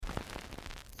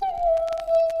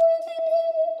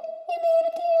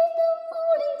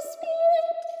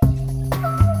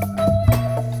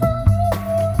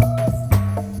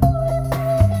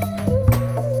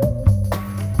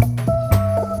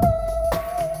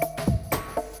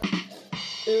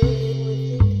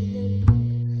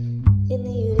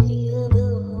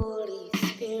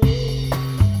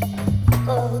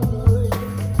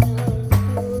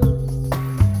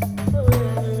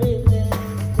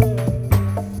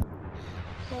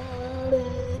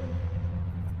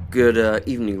Good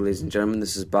evening, ladies and gentlemen.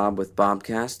 This is Bob with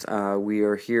Bocast. We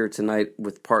are here tonight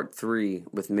with part 3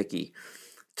 with Mickey,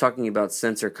 talking about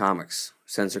Censor Comics,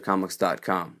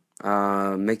 censorcomics.com.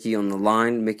 Mickey on the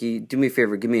line. Mickey, do me a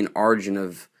favor, give me an origin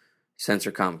of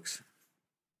Censor Comics.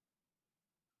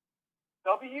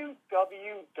 www.censorcomics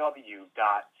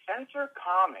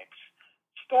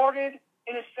started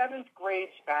in a 7th grade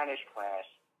Spanish class,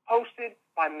 hosted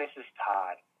by Mrs.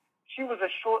 Todd. She was a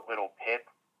short little pip,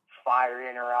 fire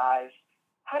in her eyes,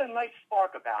 had a nice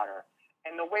spark about her,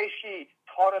 and the way she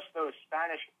taught us those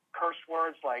Spanish curse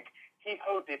words like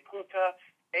hijo de puta,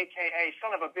 aka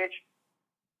son of a bitch,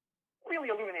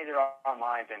 really illuminated our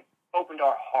minds and opened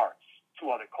our hearts to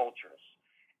other cultures.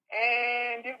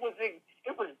 And it was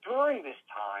during this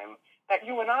time that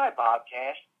you and I,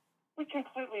 Bobcast, we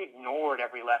completely ignored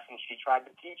every lesson she tried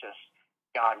to teach us.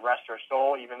 God rest her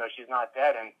soul, even though she's not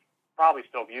dead and probably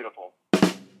still beautiful.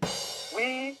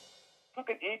 We took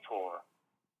a detour.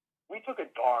 We took a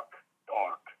dark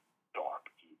detour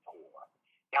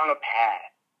down a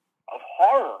path of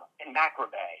horror and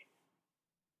macrame.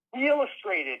 We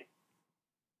illustrated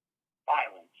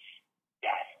violence,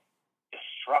 death,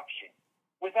 destruction,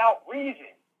 without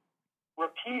reason,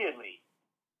 repeatedly,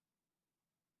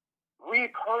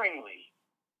 reoccurringly,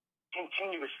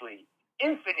 continuously,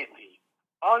 infinitely,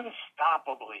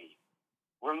 unstoppably.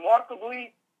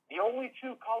 Remarkably, the only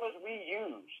 2 colors we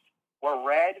used were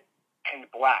red and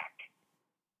black.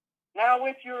 Now,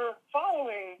 if you're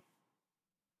following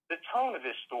the tone of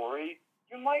this story,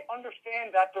 you might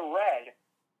understand that the red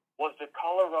was the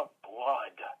color of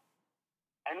blood.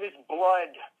 And this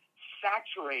blood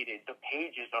saturated the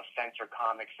pages of Censor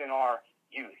Comics in our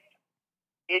youth.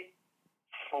 It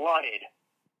flooded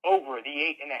over the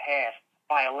 8.5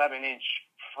 by 11-inch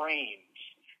frames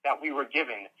that we were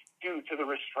given due to the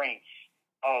restraints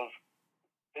of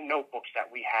the notebooks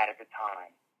that we had at the time.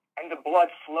 And the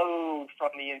blood flowed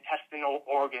from the intestinal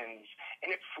organs, and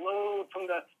it flowed from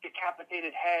the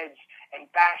decapitated heads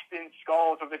and bashed-in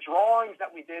skulls of the drawings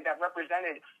that we did that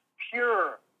represented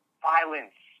pure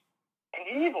violence and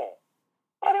evil.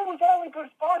 But it was all in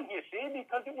good fun, you see,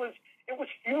 because it was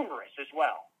humorous as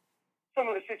well.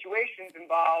 Some of the situations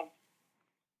involved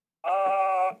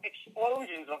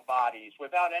explosions of bodies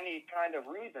without any kind of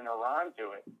reason or rhyme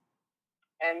to it.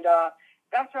 And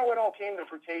that's how it all came to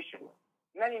fruition.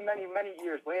 Many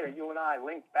years later, you and I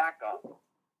linked back up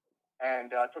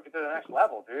and took it to the next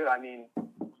level, dude. I mean,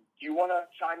 do you want to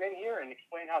chime in here and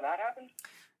explain how that happened?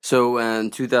 So in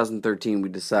 2013, we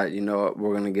decided, you know what,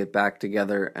 we're going to get back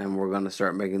together and we're going to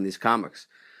start making these comics.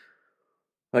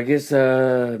 I guess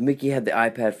Mickey had the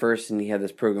iPad first, and he had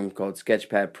this program called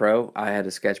Sketchpad Pro. I had a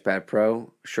Sketchpad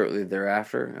Pro shortly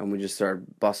thereafter, and we just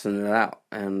started busting it out.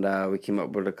 And we came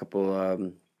up with a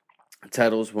couple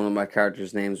titles. One of my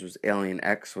characters' names was Alien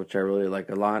X, which I really like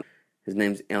a lot. His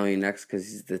name's Alien X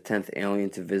because he's the 10th alien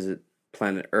to visit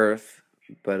planet Earth,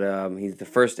 but he's the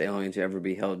first alien to ever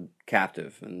be held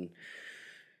captive and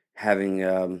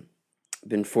having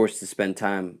been forced to spend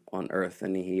time on Earth,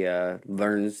 and he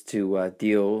learns to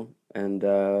deal and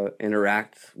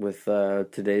interact with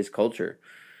today's culture.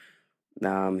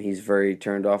 He's very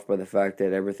turned off by the fact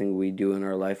that everything we do in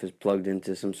our life is plugged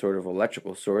into some sort of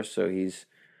electrical source, so he's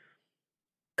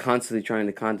constantly trying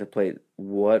to contemplate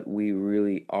what we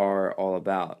really are all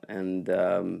about. And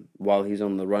while he's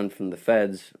on the run from the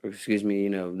feds, or excuse me,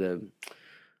 the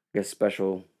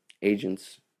special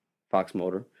agents, Fox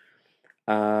Mulder,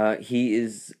 he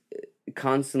is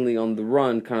constantly on the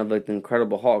run, kind of like the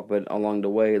Incredible Hulk, but along the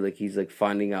way, like he's like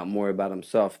finding out more about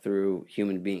himself through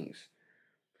human beings.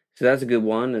 So that's a good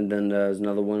one. And then there's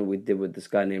another one we did with this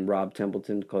guy named Rob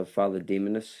Templeton called Father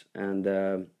Demonus, and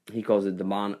he calls it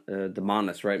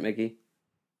Demonus, right, Mickey?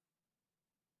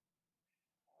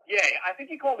 Yeah, I think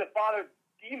he called it Father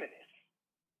Demonus.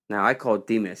 Now I call it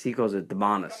Demonus. He calls it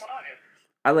Demonus.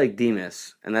 I like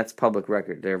Demas, and that's public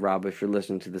record there, Rob, if you're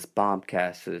listening to this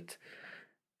Bobcast at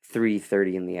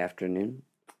 3:30 in the afternoon.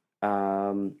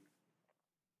 Either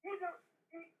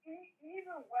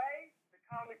way, the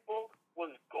comic book was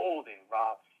golden,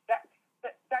 Rob.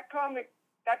 That comic,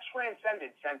 that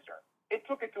transcended Censor. It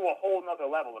took it to a whole nother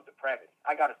level of depravity.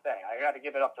 I gotta say, I gotta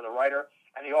give it up to the writer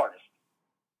and the artist.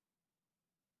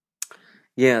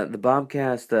 Yeah, the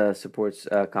Bobcast supports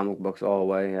comic books all the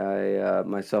way. I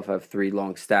myself have 3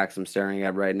 long stacks I'm staring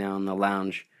at right now in the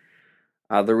lounge.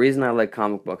 The reason I like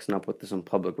comic books, and I'll put this on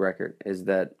public record, is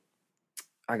that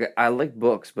I like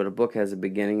books, but a book has a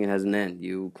beginning and has an end.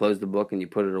 You close the book and you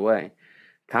put it away.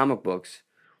 Comic books,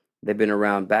 they've been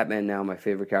around. Batman now, my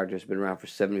favorite character, has been around for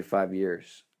 75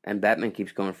 years. And Batman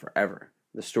keeps going forever.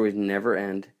 The stories never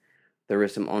end. There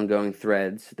is some ongoing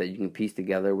threads that you can piece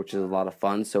together, which is a lot of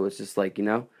fun. So it's just like,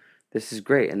 this is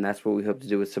great, and that's what we hope to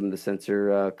do with some of the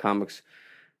Censor comics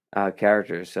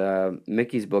characters.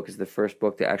 Mickey's book is the first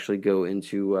book to actually go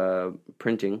into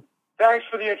printing. Thanks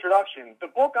for the introduction. The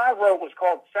book I wrote was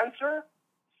called Censor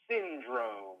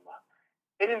Syndrome.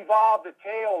 It involved a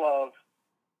tale of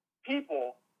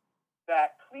people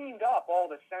that cleaned up all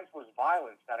the senseless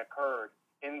violence that occurred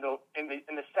in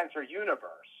the Censor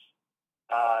universe.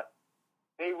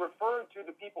 They referred to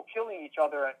the people killing each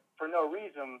other for no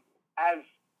reason as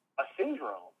a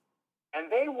syndrome,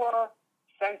 and they were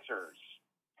censors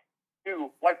who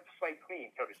wiped the slate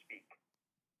clean, so to speak.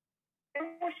 They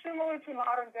were similar to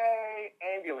modern-day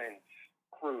ambulance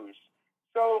crews.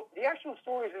 So the actual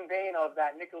story is in vein of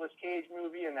that Nicolas Cage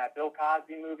movie and that Bill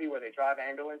Cosby movie where they drive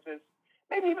ambulances.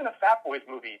 Maybe even the Fat Boys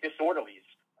movie, Disorderlies.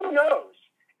 Who knows?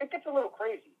 It gets a little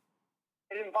crazy.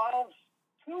 It involves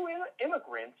two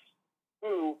immigrants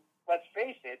who, let's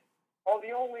face it, are the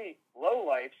only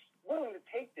lowlifes willing to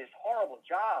take this horrible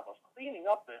job of cleaning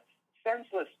up the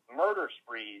senseless murder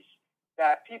sprees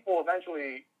that people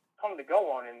eventually come to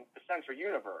go on in the Censor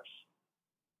universe.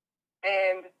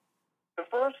 And the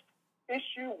first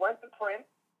issue went to print.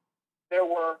 There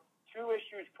were 2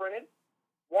 issues printed.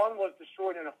 One was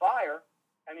destroyed in a fire,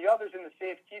 and the other's in the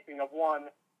safekeeping of one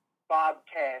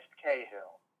Bocast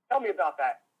Cahill. Tell me about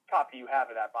that copy you have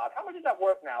of that, Bob. How much is that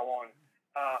worth now on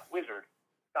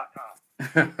Wizard.com?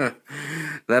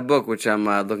 That book, which I'm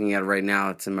looking at right now,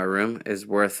 it's in my room, is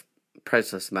worth a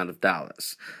priceless amount of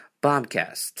dollars.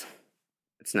 Bocast.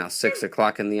 It's now 6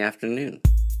 o'clock in the afternoon.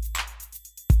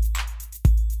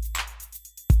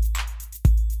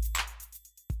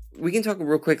 We can talk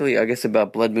real quickly, I guess,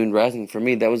 about Blood Moon Rising. For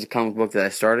me, that was a comic book that I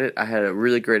started. I had a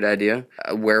really great idea,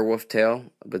 a werewolf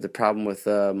tale, but the problem with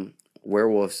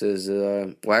werewolves is,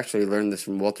 I actually learned this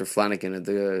from Walter Flanagan at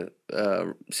the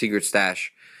Secret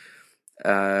Stash.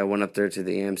 I went up there to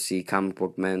the AMC Comic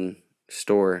Book Men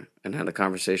store and had a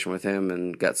conversation with him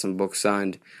and got some books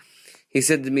signed. He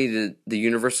said to me that the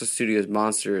Universal Studios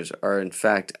monsters are in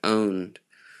fact owned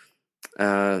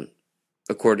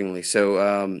accordingly.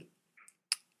 So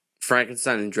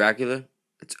Frankenstein and Dracula,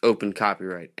 it's open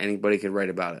copyright. Anybody could write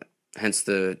about it. Hence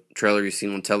the trailer you've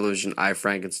seen on television, I,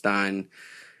 Frankenstein.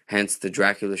 Hence the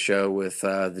Dracula show with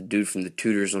the dude from the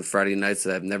Tudors on Friday nights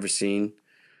that I've never seen.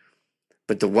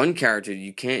 But the one character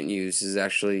you can't use is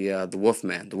actually the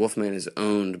Wolfman. The Wolfman is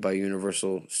owned by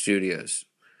Universal Studios.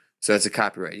 So that's a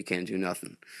copyright. You can't do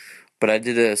nothing. But I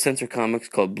did a Censor comics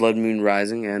called Blood Moon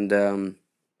Rising, and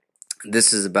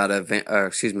this is about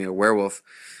a werewolf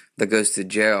that goes to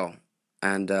jail.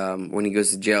 And when he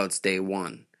goes to jail, it's day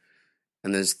 1.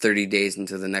 And there's 30 days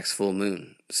until the next full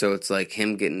moon. So it's like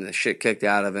him getting the shit kicked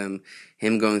out of him,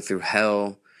 him going through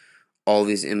hell, all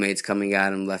these inmates coming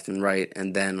at him left and right,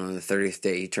 and then on the 30th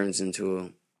day he turns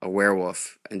into a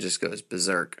werewolf and just goes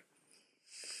berserk.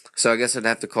 So I guess I'd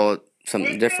have to call it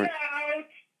something different.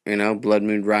 Blood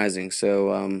Moon Rising.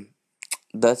 So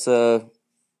that's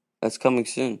coming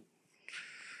soon.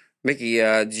 Mickey,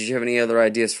 did you have any other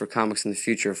ideas for comics in the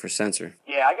future for Censor?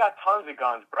 Yeah, I got tons of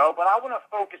guns, bro, but I want to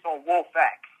focus on Wolf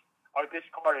X, our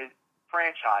discarded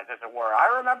franchise, as it were. I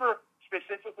remember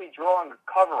specifically drawing the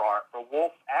cover art for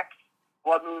Wolf X,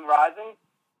 Blood Moon Rising,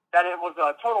 that it was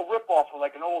a total ripoff of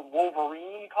like an old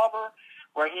Wolverine cover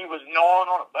where he was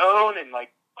gnawing on a bone and like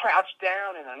crouched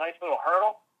down in a nice little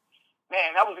hurdle.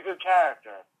 Man, that was a good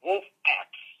character. Wolf X.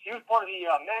 He was part of the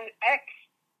Men X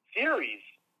series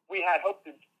we had hoped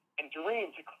to and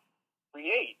dreamed to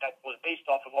create that was based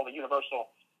off of all the Universal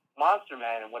Monster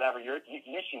Men and whatever you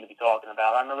seem to be talking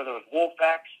about. I remember there was Wolf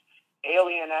X,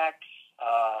 Alien X,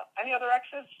 any other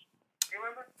X's? Do you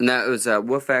remember? No, it was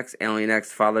Wolf X, Alien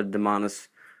X, Father Demonis,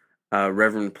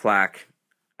 Reverend Plaque,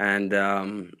 and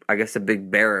I guess the Big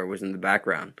Bearer was in the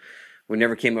background. We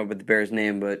never came up with the bear's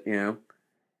name, but, it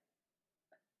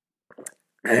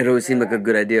always seemed like a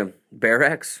good idea. Bear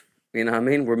X, you know what I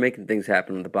mean? We're making things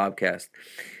happen on the Bobcast.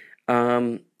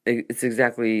 It's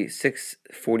exactly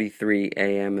 6:43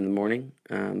 a.m. in the morning.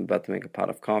 I'm about to make a pot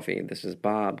of coffee. This is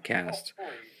Bobcast.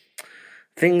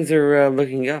 Things are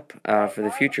looking up for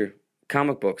the future.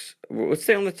 Comic books. Let's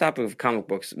stay on the topic of comic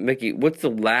books. Mickey, what's the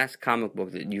last comic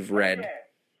book that you've read?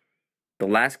 The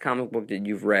last comic book that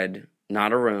you've read,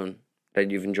 not our own,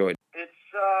 that you've enjoyed.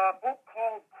 It's a book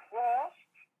called Crossed.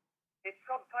 It's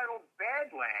subtitled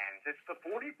Badlands. It's the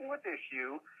 44th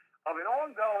issue of an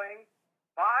ongoing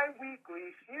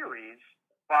bi-weekly series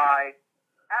by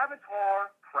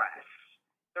Avatar Press.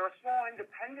 They're a small,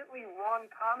 independently run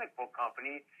comic book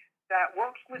company that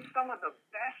works with some of the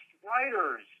best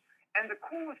writers and the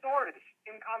coolest artists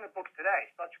in comic books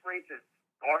today, such greats as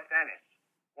Garth Ennis,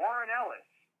 Warren Ellis.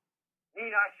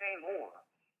 Need I say more?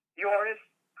 The artists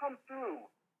come through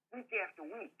week after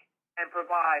week and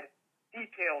provide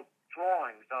detailed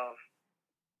drawings of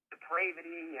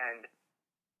depravity and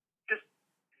just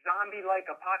zombie-like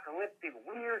apocalyptic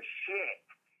weird shit.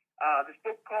 This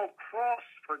book called Cross,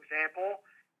 for example,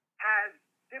 has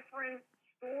different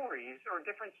stories or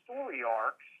different story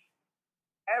arcs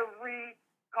every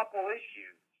couple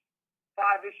issues.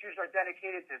 5 issues are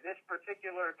dedicated to this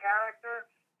particular character.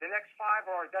 The next 5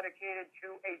 are dedicated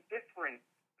to a different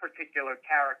particular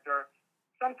character,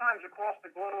 sometimes across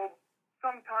the globe,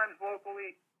 sometimes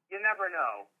locally. You never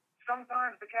know.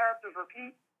 Sometimes the characters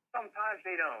repeat, sometimes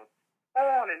they don't.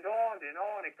 On and on and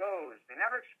on it goes. They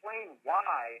never explain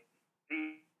why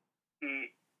the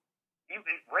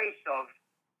mutant race of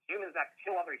humans that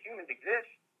kill other humans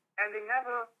exists, and they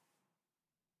never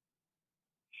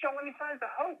show any signs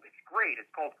of hope. It's great. It's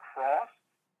called Cross.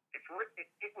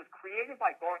 It was created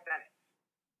by Garth Ennis,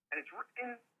 and it's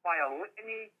written by a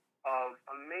litany of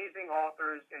amazing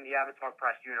authors in the Avatar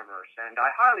Press universe, and I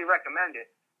highly recommend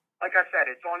it. Like I said,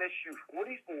 it's on issue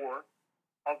 44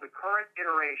 of the current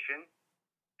iteration,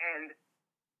 and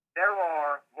there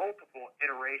are multiple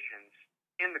iterations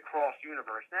in the Cross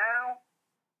universe. Now,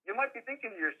 you might be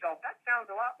thinking to yourself, that sounds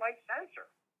a lot like Censor.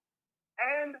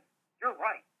 And you're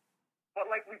right. But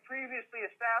like we previously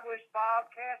established,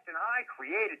 Bocast and I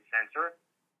created Censor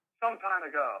some time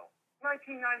ago,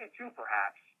 1992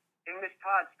 perhaps, in Miss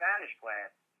Todd's Spanish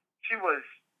class. She was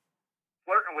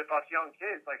flirting with us young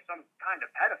kids like some kind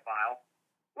of pedophile.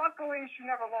 Luckily, she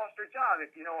never lost her job,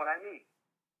 if you know what I mean.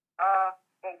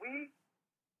 But we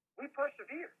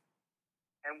persevered,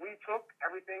 and we took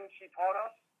everything she taught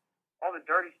us, all the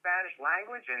dirty Spanish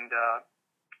language, and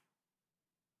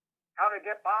how to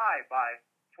get by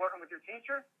flirting with your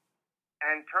teacher,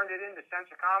 and turned it into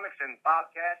Censor Comics and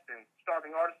Bocast and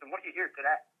Starving Artists, and what you hear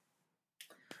today.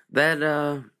 That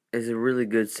is a really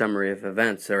good summary of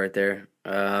events right there.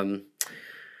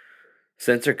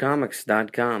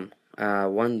 Censorcomics.com.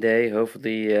 One day,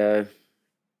 hopefully,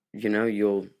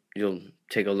 you'll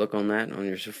take a look on that on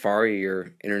your Safari,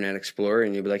 your Internet Explorer,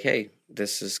 and you'll be like, hey,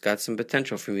 this has got some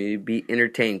potential for me to be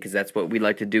entertained, because that's what we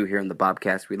like to do here on the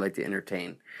Bobcast. We like to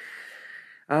entertain.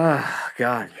 Ah,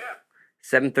 God.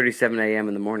 7:37 a.m.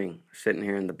 in the morning, sitting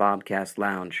here in the Bobcast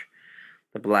lounge.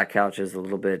 The black couch is a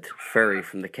little bit furry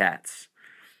from the cats.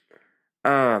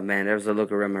 Oh, man, there's a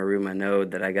look around my room. I know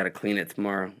that I gotta clean it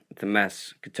tomorrow. It's a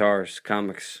mess. Guitars,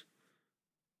 comics,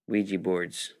 Ouija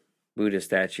boards, Buddha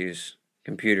statues,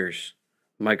 computers,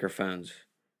 microphones,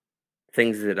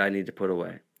 things that I need to put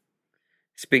away.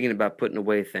 Speaking about putting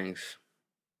away things,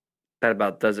 that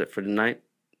about does it for tonight.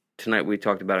 Tonight we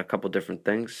talked about a couple different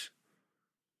things.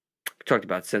 We talked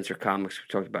about Censor Comics, we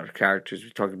talked about our characters,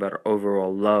 we talked about our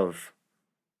overall love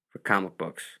for comic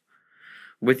books.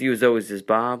 With you as always is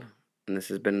Bob, and this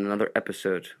has been another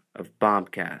episode of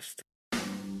Bobcast.